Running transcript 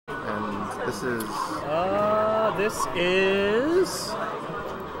This is... This is...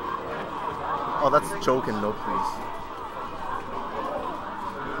 Oh, that's joking, no please.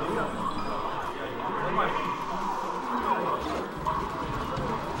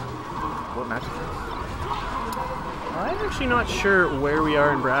 What match is this? I'm actually not sure where we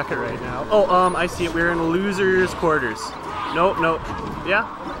are in bracket right now. Oh, I see it. We're in losers quarters. No, no. Yeah.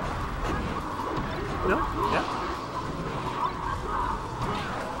 No, yeah.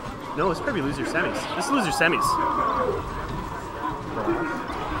 No, it's probably loser semis. This is loser semis.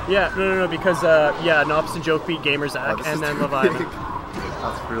 Yeah, no, because, yeah, Nops and Joke beat GamerZack, and then Leviathan.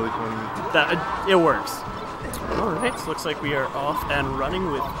 That's really funny. It works. Alright, so looks like we are off and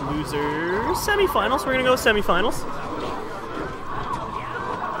running with losers semifinals. We're gonna go semifinals.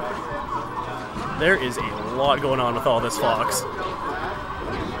 There is a lot going on with all this Fox.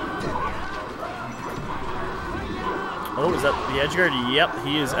 Oh, is that the edge guard? Yep,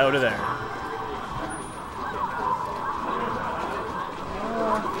 he is out of there.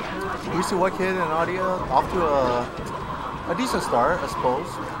 GreasyWhiteKid and NadiA off to a decent start, I suppose.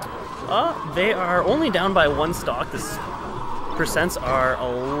 They are only down by one stock. The percents are a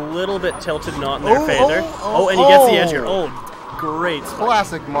little bit tilted, not in their favor. Oh, and he gets the edge guard. Oh, great spike.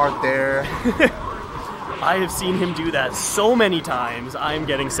 Classic Marth there. I have seen him do that so many times, I'm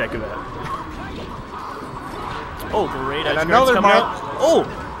getting sick of it. Oh, great edge guards coming out. Oh!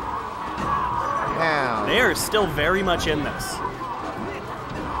 Damn. They are still very much in this.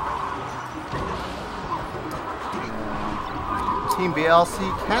 Team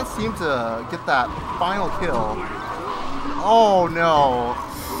BLC can't seem to get that final kill. Oh no.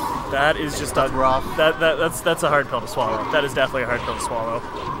 That is just rough. That's a hard pill to swallow. That is definitely a hard pill to swallow.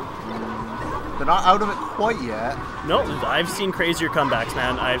 They're not out of it quite yet. No, I've seen crazier comebacks,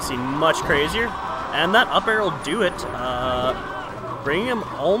 man. I've seen much crazier. And that up air will do it. Bringing him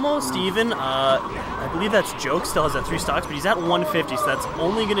almost even. I believe that's Joke, still has that 3 stocks, but he's at 150, so that's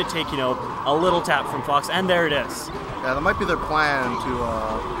only going to take, you know, a little tap from Fox, and there it is. Yeah, that might be their plan to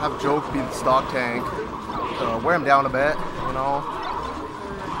have Joke be the stock tank, to wear him down a bit, you know.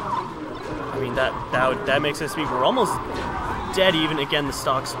 I mean, that makes us speak. We're almost dead even. Again, the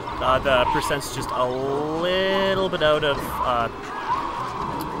stocks, the percent's just a little bit out of,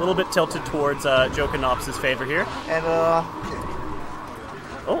 a little bit tilted towards Joke and Nops' favor here. And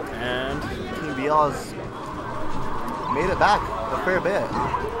oh, and Team BL has made it back a fair bit.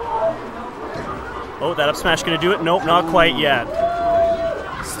 Oh, that up smash gonna do it? Nope, not quite yet.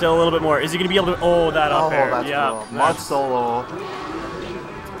 Still a little bit more. Is he gonna be able to? Oh, that up air. That's yeah, cool. Marth solo.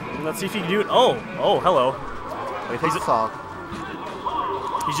 Let's see if he can do it. Oh, hello. He takes the stock.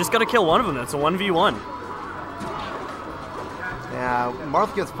 He's just gotta kill one of them. That's a 1v1. Yeah,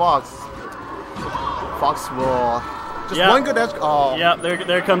 Marth gets Fox. Fox will just one good edge. Oh. Yeah,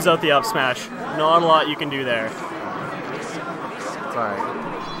 there comes out the up smash. Not a lot you can do there. It's alright.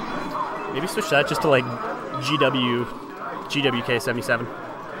 Maybe switch that just to like GWK 77.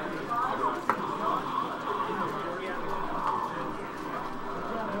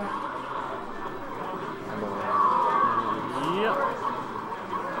 Yep.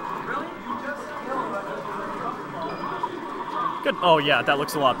 Good. Oh yeah, that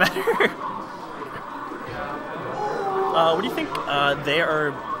looks a lot better. What do you think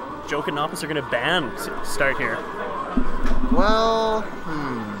Joke and Nops are going to ban to start here? Well,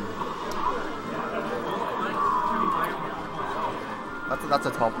 That's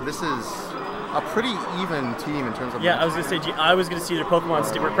a tough. This is a pretty even team in terms of. Yeah, I was gonna say. I was gonna see their Pokemon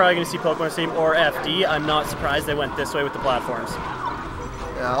Stadium. We're probably gonna see Pokemon Stadium or FD. I'm not surprised they went this way with the platforms.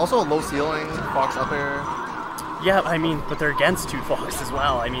 Yeah, also a low ceiling, Fox up air. Yeah, I mean, but they're against 2 Fox as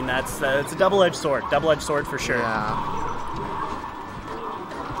well. I mean, it's a double-edged sword. Double-edged sword for sure. Yeah.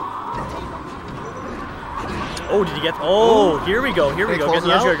 Oh, did he get? Oh, here we go. Here we go. Getting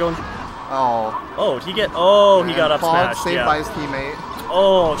the edge guard going. Oh. Oh, did he get? Oh, he got up Pog smashed. saved by his teammate.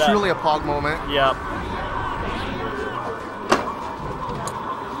 Oh, truly a Pog moment. Yep.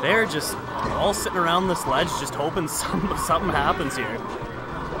 They're just all sitting around this ledge, just hoping something happens here.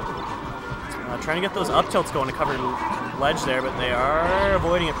 Trying to get those up tilts going to cover ledge there, but they are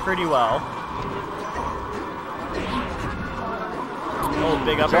avoiding it pretty well. Oh,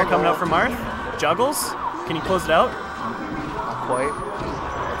 big up air coming out from Marth. Juggles. Can he close it out? Not quite.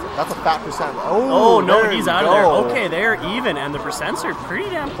 That's a fat percent. Oh no, he's out of there. Okay, they're even, and the percents are pretty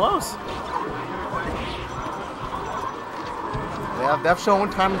damn close. They've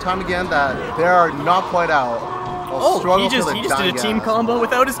shown time and time again that they are not quite out. Oh, he just did a team combo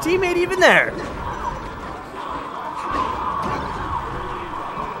without his teammate even there.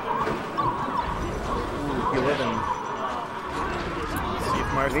 You live in. See if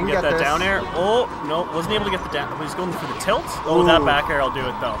Marth can get that this. down air. Oh, no, wasn't able to get the down. He's going for the tilt. Oh, that back air will do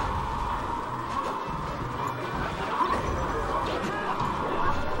it, though.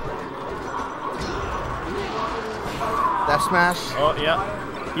 That smash. Oh,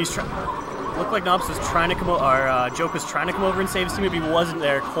 yeah. He's trying. Looked like Nobs was trying to come over, or Joke was trying to come over and save his team, but he wasn't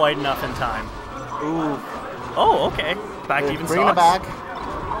there quite enough in time. Ooh. Oh, okay. Back to even Bringing it stocks. back.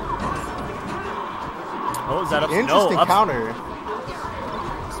 Oh, is that up? Interesting no, counter.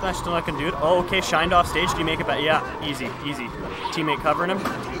 Smash still not gonna do it. Oh, okay. Shined off stage. Did he make it back? Yeah, easy, easy. Teammate covering him.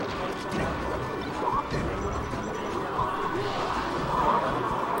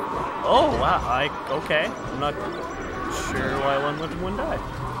 Oh, wow. Okay. I'm not sure why one lived and one died.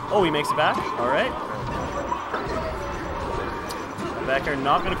 Oh, he makes it back. All right. Back air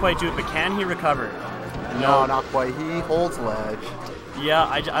not going to quite do it, but can he recover? No, not quite. He holds ledge. Yeah,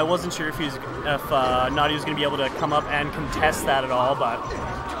 I wasn't sure if NadiA was going to be able to come up and contest that at all, but...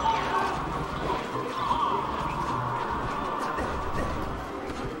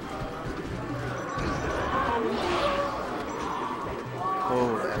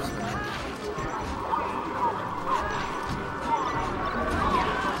 Oh, that's nice.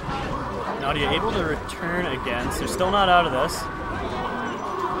 NadiA able to return again, so they're still not out of this.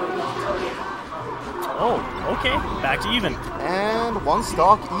 Oh, okay, back to even. And one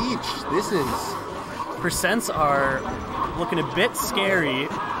stock each. This is... Percents are looking a bit scary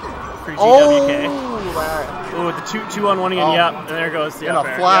for GWK. Oh, with the 2-on-1 again, yeah, and there goes the in up a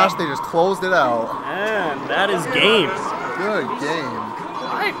air. flash, Yeah. they just closed it out. And that is game. Good game.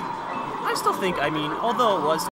 I still think, I mean, although it was